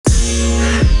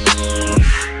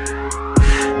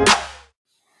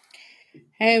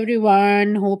Hey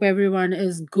everyone, hope everyone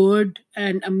is good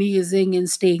and amazing and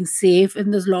staying safe in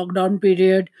this lockdown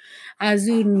period. As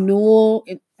you know,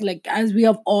 as we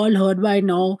have all heard by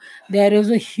now, there is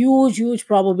a huge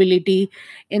probability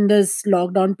in this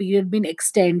lockdown period being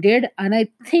extended, and I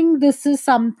think this is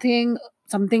something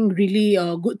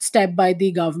really good step by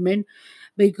the government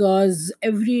because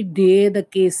every day the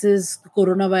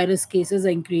coronavirus cases are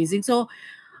increasing. So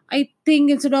I think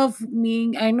instead of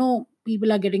me, I know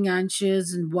people are getting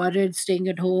anxious and worried staying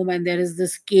at home, and there is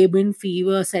this cabin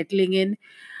fever settling in.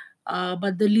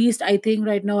 But the least I think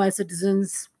right now, as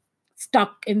citizens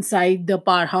stuck inside the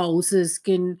power houses,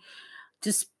 can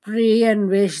just pray and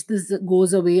wish this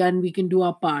goes away and we can do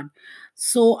our part.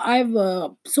 So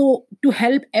to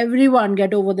help everyone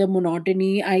get over the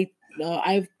monotony,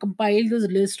 I've compiled this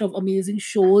list of amazing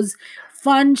shows,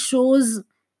 fun shows,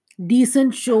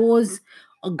 decent shows,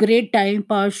 a great time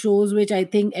pass shows which I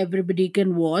think everybody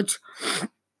can watch.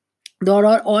 They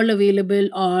are all available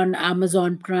on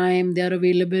Amazon Prime. They are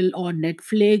available on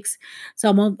Netflix.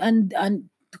 Some of and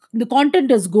the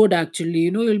content is good actually.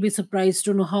 You'll be surprised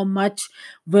to know how much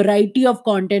variety of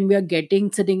content we are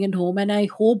getting sitting at home. And I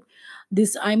hope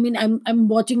this. I mean, I'm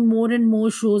watching more and more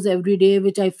shows every day,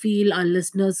 which I feel our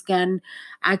listeners can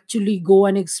actually go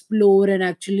and explore and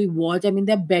actually watch. I mean,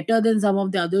 they're better than some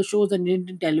of the other shows on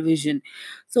Indian television.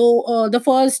 So the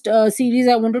first series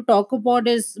I want to talk about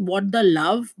is What the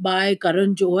Love by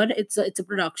Karan Johar. It's a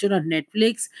production on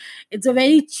Netflix. It's a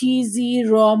very cheesy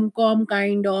rom com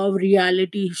kind of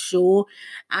reality show,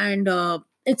 and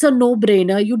it's a no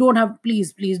brainer. You don't have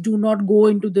please do not go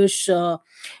into this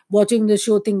watching the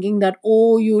show thinking that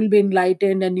you will be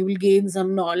enlightened and you will gain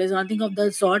some knowledge. Nothing of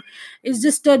that sort. It's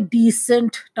just a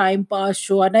decent time pass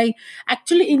show, and I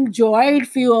actually enjoyed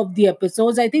few of the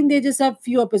episodes. I think they just have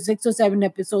few episodes, 6 or 7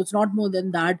 episodes, not more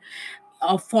than that,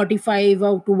 of 45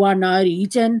 or to 1 hour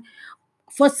each. And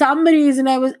for some reason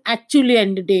I was actually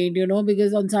entertained,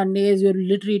 because on Sundays you're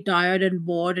literally tired and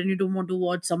bored and you don't want to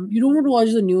watch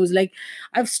the news. Like,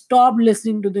 I've stopped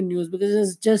listening to the news because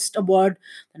it's just about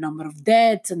the number of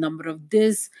deaths, the number of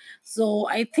this. So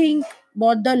I think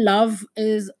What the Love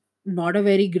is not a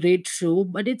very great show,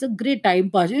 but it's a great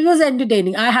time pass. It was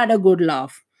entertaining. I had a good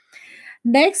laugh.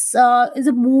 Next is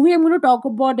a movie I'm going to talk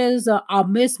about is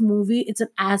Amis movie. It's an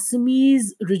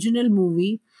Assamese original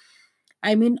movie.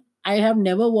 I mean, I have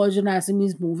never watched an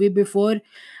Assamese movie before,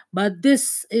 but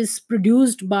this is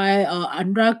produced by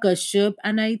Anurag Kashyap,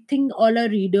 and I think all our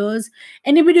readers,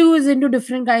 anybody who is into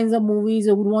different kinds of movies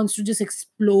or who wants to just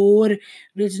explore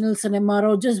regional cinema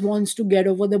or just wants to get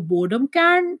over the boredom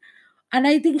can, and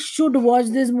I think should watch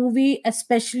this movie,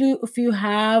 especially if you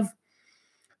have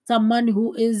someone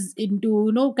who is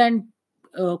into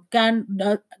can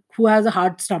who has a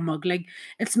hard stomach. Like,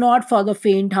 it's not for the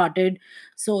faint hearted.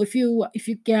 So if you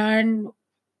can,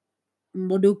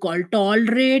 what do you call,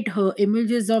 tolerate her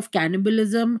images of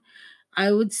cannibalism,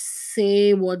 I would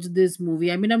say watch this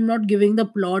movie. I mean, I'm not giving the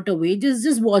plot away,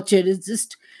 just watch it. It's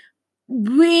just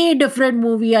way different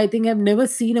movie. I think I've never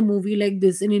seen a movie like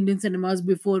this in Indian cinemas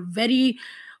before. Very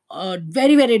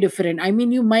different. I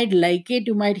mean, you might like it,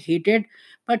 you might hate it,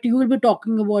 but you will be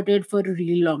talking about it for a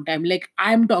really long time, like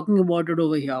I'm talking about it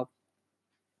over here.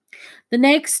 The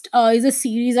next is a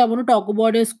series I want to talk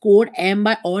about is Code M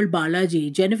by All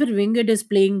Balaji. Jennifer Wingate is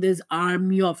playing this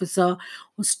army officer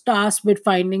who's tasked with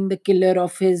finding the killer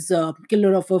of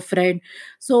her friend.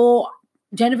 So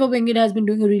Jennifer Wingate has been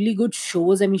doing really good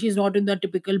shows. I mean, she's not in the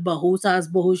typical Bahu Saas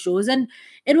Bahu shows, and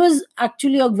it was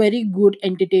actually a very good,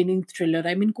 entertaining thriller.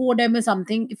 I mean, Code M is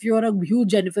something. If you're a huge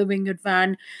Jennifer Wingate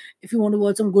fan, if you want to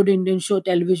watch some good Indian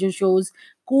television shows,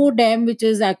 Codem, which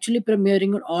is actually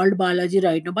premiering on All Balaji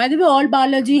right now. By the way, All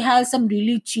Balaji has some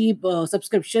really cheap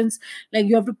subscriptions. Like,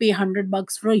 you have to pay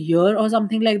 $100 for a year or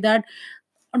something like that.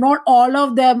 Not all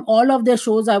of them, all of their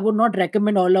shows. I would not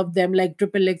recommend all of them, like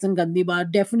Triple X and Gandhi Bar.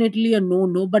 Definitely a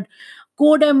no. But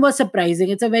Codem was surprising.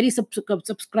 It's a very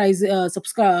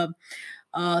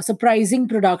surprising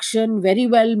production, very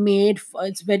well made.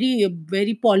 It's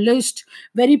very polished,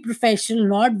 very professional,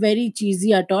 not very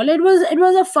cheesy at all. It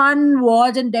was a fun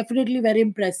watch and definitely very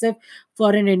impressive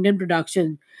for an Indian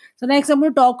production. So next I'm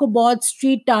going to talk about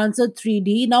Street Dancer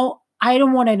 3D. Now, I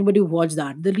don't want anybody to watch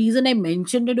that. The reason I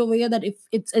mentioned it over here, that if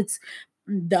it's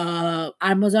the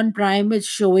Amazon Prime is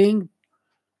showing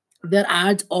There are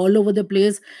ads all over the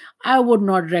place. I would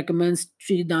not recommend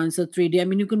Street Dancer 3D. I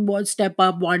mean, you can watch Step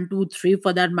Up 1, 2, 3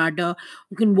 for that matter.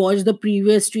 You can watch the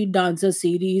previous Street Dancer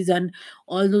series and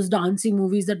all those dancing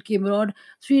movies that came out.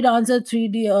 Street Dancer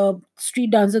 3D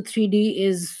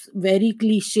is very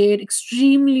cliched,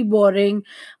 extremely boring.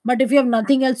 But if you have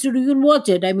nothing else to do, you can watch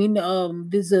it. I mean,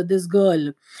 this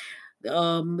girl,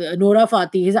 Nora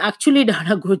Fatih has actually done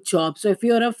a good job. So if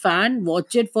you're a fan,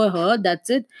 watch it for her. That's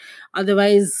it.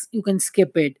 Otherwise, you can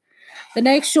skip it. The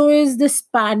next show is the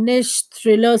Spanish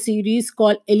thriller series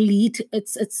called Elite.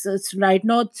 It's right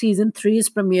now season 3 is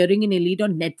premiering in Elite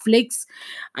on Netflix.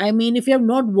 I mean, if you have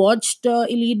not watched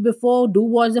Elite before, do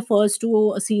watch the first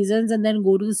two seasons and then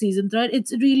go to the season 3.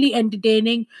 It's really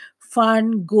entertaining,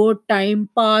 fun, good time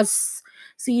pass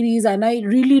series, and I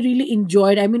really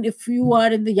enjoyed. I mean, if you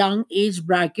are in the young age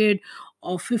bracket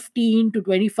of 15 to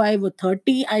 25 or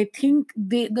 30, I think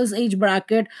this age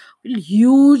bracket will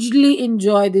hugely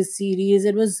enjoy this series.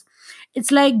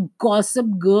 It's like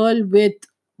Gossip Girl with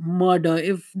murder,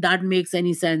 if that makes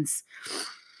any sense.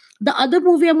 The other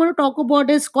movie I'm going to talk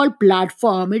about is called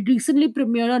Platform. It recently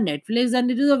premiered on Netflix, and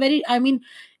it is a very, I mean,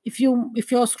 if you're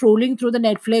scrolling through the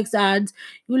Netflix ads,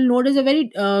 you will notice a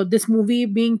very this movie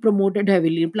being promoted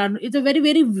heavily. It's a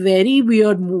very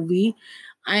weird movie.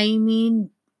 I mean,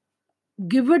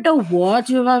 give it a watch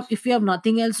if you have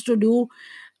nothing else to do.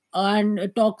 And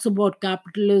it talks about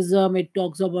capitalism, it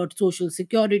talks about social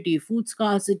security, food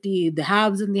scarcity, the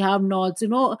haves and the have nots,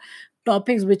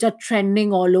 topics which are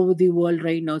trending all over the world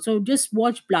right now. So just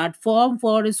watch Platform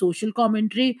for a social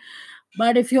commentary.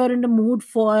 But if you're in the mood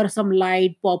for some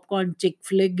light popcorn chick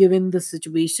flick, given the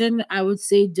situation, I would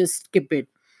say just skip it.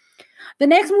 The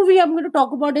next movie I'm going to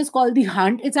talk about is called The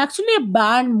Hunt. It's actually a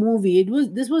banned movie.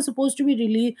 This was supposed to be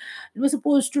released. It was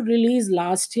supposed to release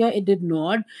last year. It did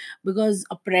not, because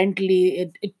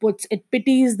apparently it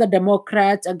pities the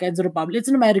Democrats against the Republic. It's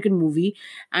an American movie,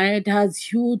 and it has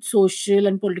huge social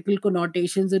and political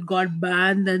connotations. It got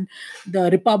banned, and the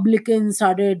Republicans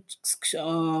started.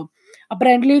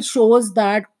 Apparently, it shows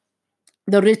that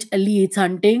the rich elites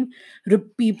hunting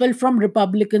people from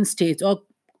Republican states,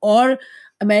 or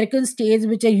American states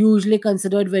which are usually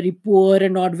considered very poor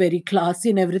and not very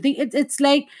classy and everything. It's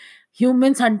like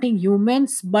humans hunting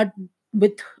humans, but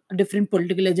with a different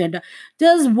political agenda.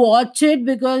 Just watch it,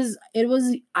 because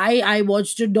I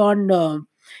watched it on.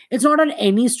 It's not on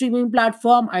any streaming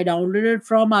platform. I downloaded it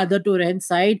from other torrent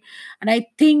site, and I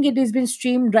think it has been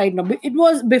streamed right now. It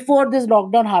was before this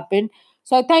lockdown happened,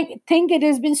 so I think it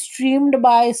has been streamed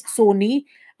by Sony.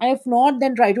 And if not,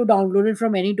 then try to download it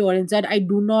from any torrent site. I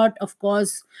do not, of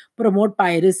course, promote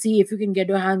piracy. If you can get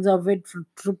your hands of it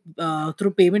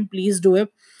through payment, please do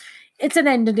it. It's an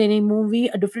entertaining movie,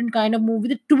 a different kind of movie.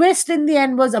 The twist in the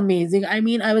end was amazing. I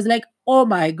mean, I was like, oh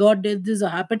my god, did this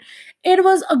happen? It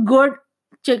was a good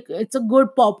check. It's a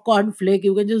good popcorn flick.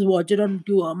 You can just watch it on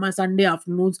my Sunday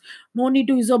afternoons. No need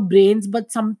to use your brains,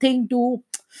 but something to,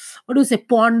 what do you say,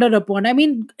 ponder upon. I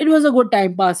mean, it was a good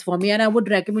time pass for me, and I would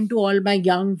recommend to all my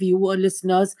young viewer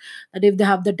listeners that if they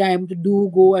have the time to do,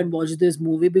 go and watch this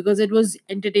movie, because it was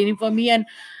entertaining for me. And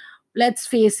let's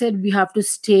face it, we have to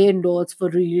stay indoors for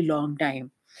a really long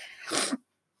time.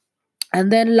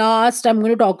 And then last, I'm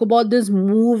going to talk about this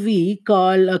movie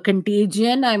called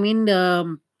Contagion. I mean,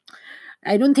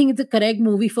 I don't think it's a correct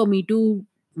movie for me to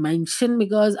mention,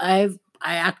 because I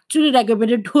actually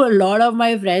recommended to a lot of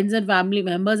my friends and family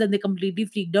members, and they completely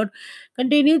freaked out.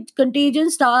 Contagion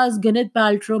stars Gwyneth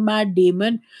Paltrow, Matt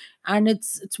Damon, and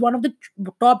it's one of the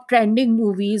top trending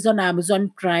movies on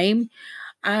Amazon Prime.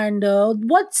 And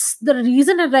what's the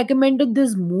reason I recommended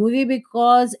this movie?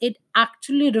 Because it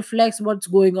actually reflects what's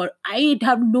going on. I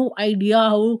have no idea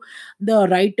how the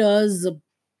writers,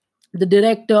 the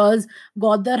directors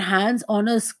got their hands on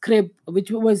a script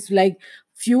which was like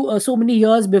few so many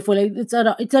years before. Like it's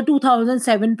a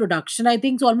 2007 production, I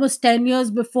think. It's almost 10 years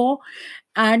before,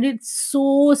 and it's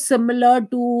so similar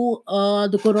to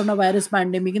the coronavirus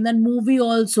pandemic. In that movie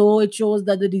also, it shows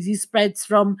that the disease spreads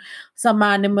from some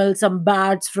animals, some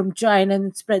bats from China,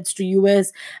 and it spreads to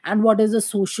US. And what is the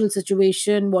social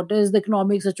situation, what is the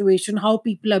economic situation, how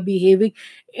people are behaving.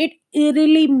 It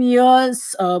really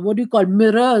mirrors, what do you call,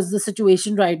 mirrors the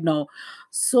situation right now.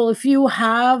 So if you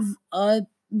have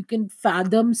you can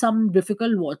fathom some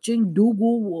difficult watching, do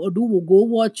go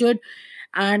watch it.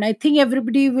 And I think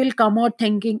everybody will come out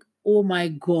thinking, oh my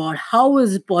god, how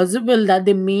is it possible that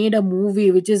they made a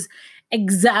movie which is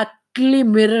exactly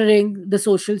mirroring the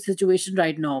social situation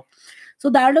right now. So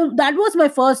that was my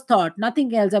first thought,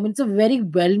 nothing else. I mean, it's a very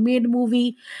well made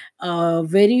movie,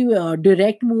 very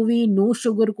direct movie, no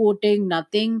sugar coating,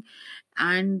 nothing.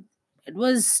 And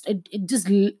it just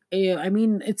I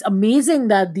mean, it's amazing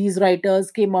that these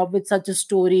writers came up with such a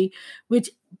story which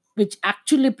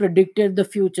actually predicted the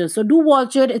future. So do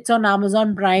watch it. It's on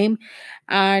Amazon Prime.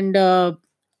 And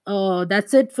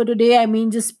that's it for today. I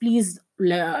mean, just please,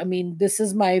 I mean, this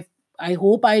is my, I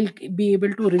hope I'll be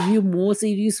able to review more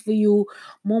series for you,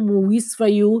 more movies for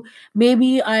you.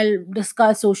 Maybe I'll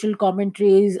discuss social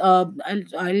commentaries. I'll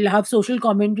have social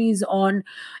commentaries on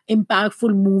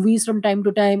impactful movies from time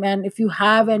to time. And if you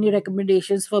have any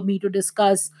recommendations for me to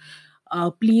discuss,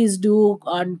 please do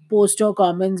and post your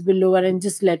comments below and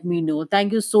just let me know.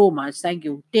 Thank you so much. Thank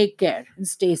you. Take care and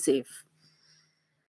stay safe.